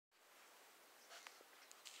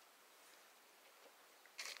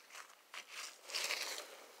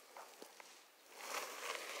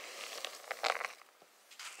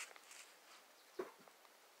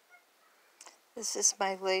This is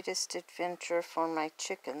my latest adventure for my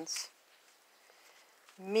chickens.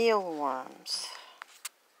 Mealworms.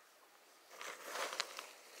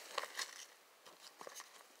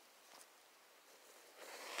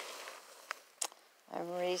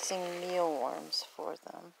 I'm raising mealworms for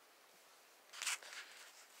them.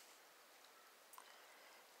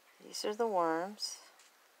 These are the worms.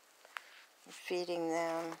 I'm feeding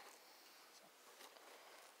them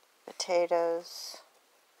potatoes,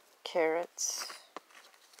 carrots.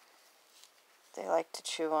 They like to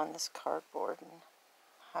chew on this cardboard and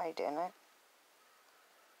hide in it.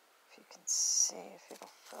 If you can see, if it'll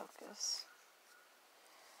focus.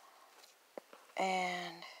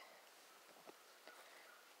 And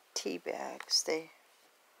tea bags. They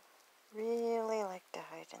really like to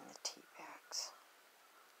hide in the tea bags.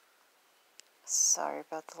 Sorry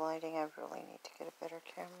about the lighting. I really need to get a better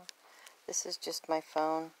camera. This is just my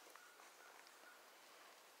phone.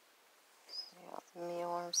 See all the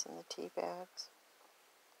mealworms in the tea bags.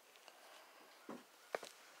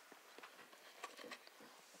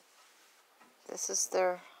 This is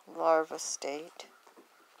their larva state.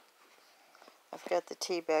 I've got the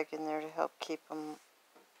tea bag in there to help keep them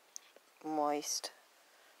moist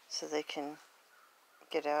so they can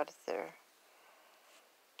get out of there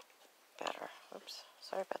better. Oops,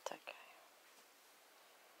 sorry about that guy.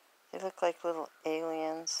 They look like little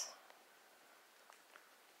aliens.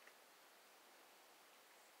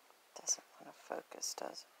 Doesn't want to focus,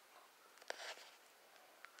 does it?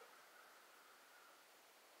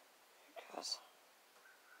 Here it goes.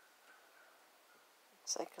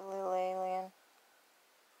 Looks like a little alien.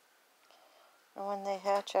 And when they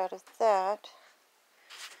hatch out of that,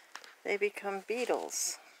 they become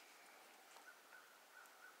beetles.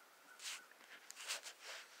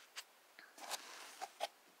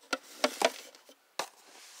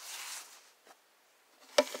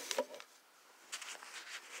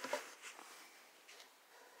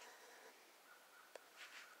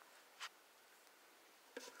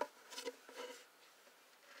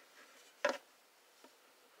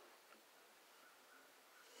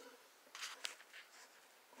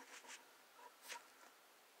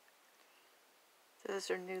 Those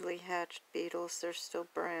are newly hatched beetles. They're still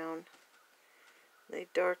brown. They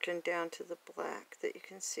darken down to the black that you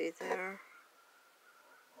can see there.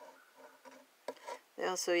 They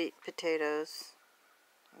also eat potatoes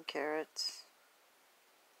and carrots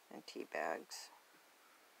and tea bags.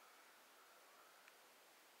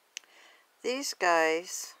 These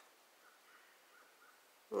guys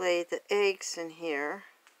lay the eggs in here,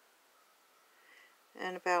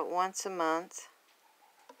 and about once a month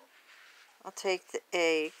I'll take the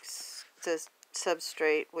eggs, the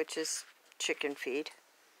substrate, which is chicken feed,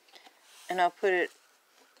 and I'll put it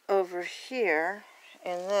over here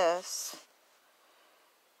in this,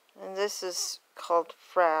 and this is called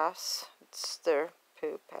frass. It's their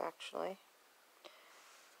poop, actually,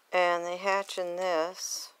 and they hatch in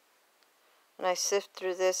this, and I sift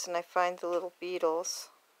through this and I find the little beetles,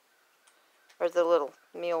 or the little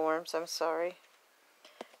mealworms, I'm sorry,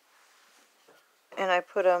 and I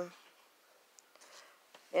put them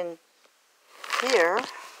in here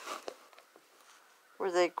where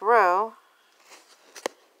they grow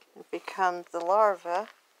and become the larva,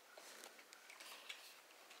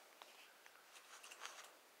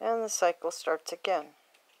 and the cycle starts again.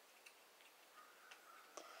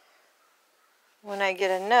 When I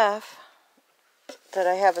get enough that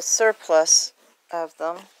I have a surplus of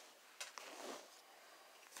them,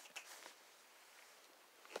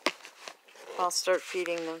 I'll start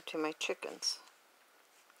feeding them to my chickens.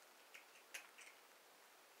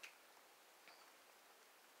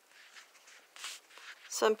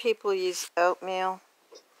 Some people use oatmeal.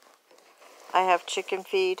 I have chicken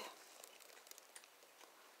feed,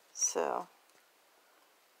 so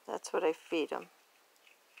that's what I feed them.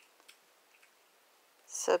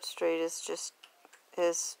 Substrate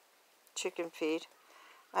is chicken feed.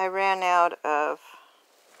 I ran out of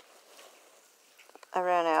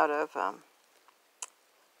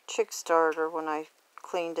chick starter when I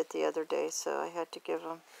cleaned it the other day, so I had to give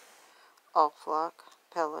them all flock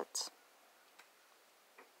pellets.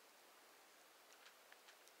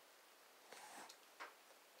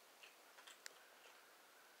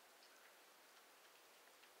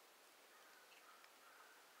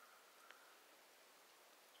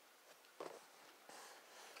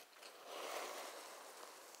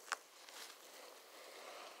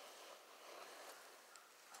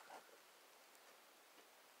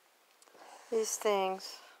 These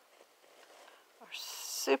things are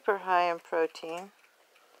super high in protein.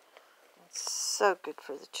 It's so good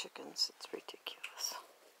for the chickens, it's ridiculous.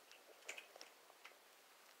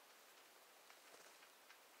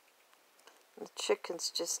 The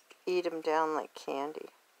chickens just eat them down like candy.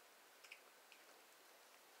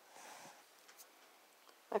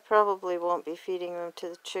 I probably won't be feeding them to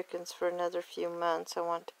the chickens for another few months. I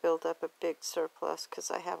want to build up a big surplus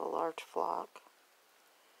because I have a large flock.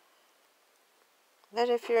 But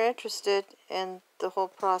if you're interested in the whole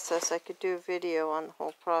process, I could do a video on the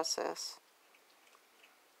whole process.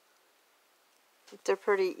 They're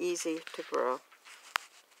pretty easy to grow.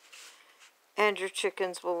 And your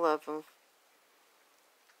chickens will love them.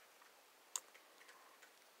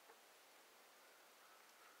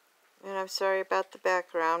 And I'm sorry about the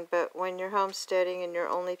background, but when you're homesteading and your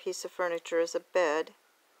only piece of furniture is a bed,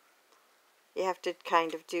 you have to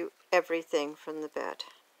kind of do everything from the bed.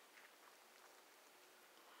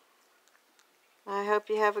 I hope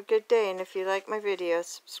you have a good day, and if you like my videos,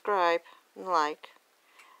 subscribe and like.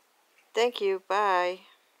 Thank you. Bye.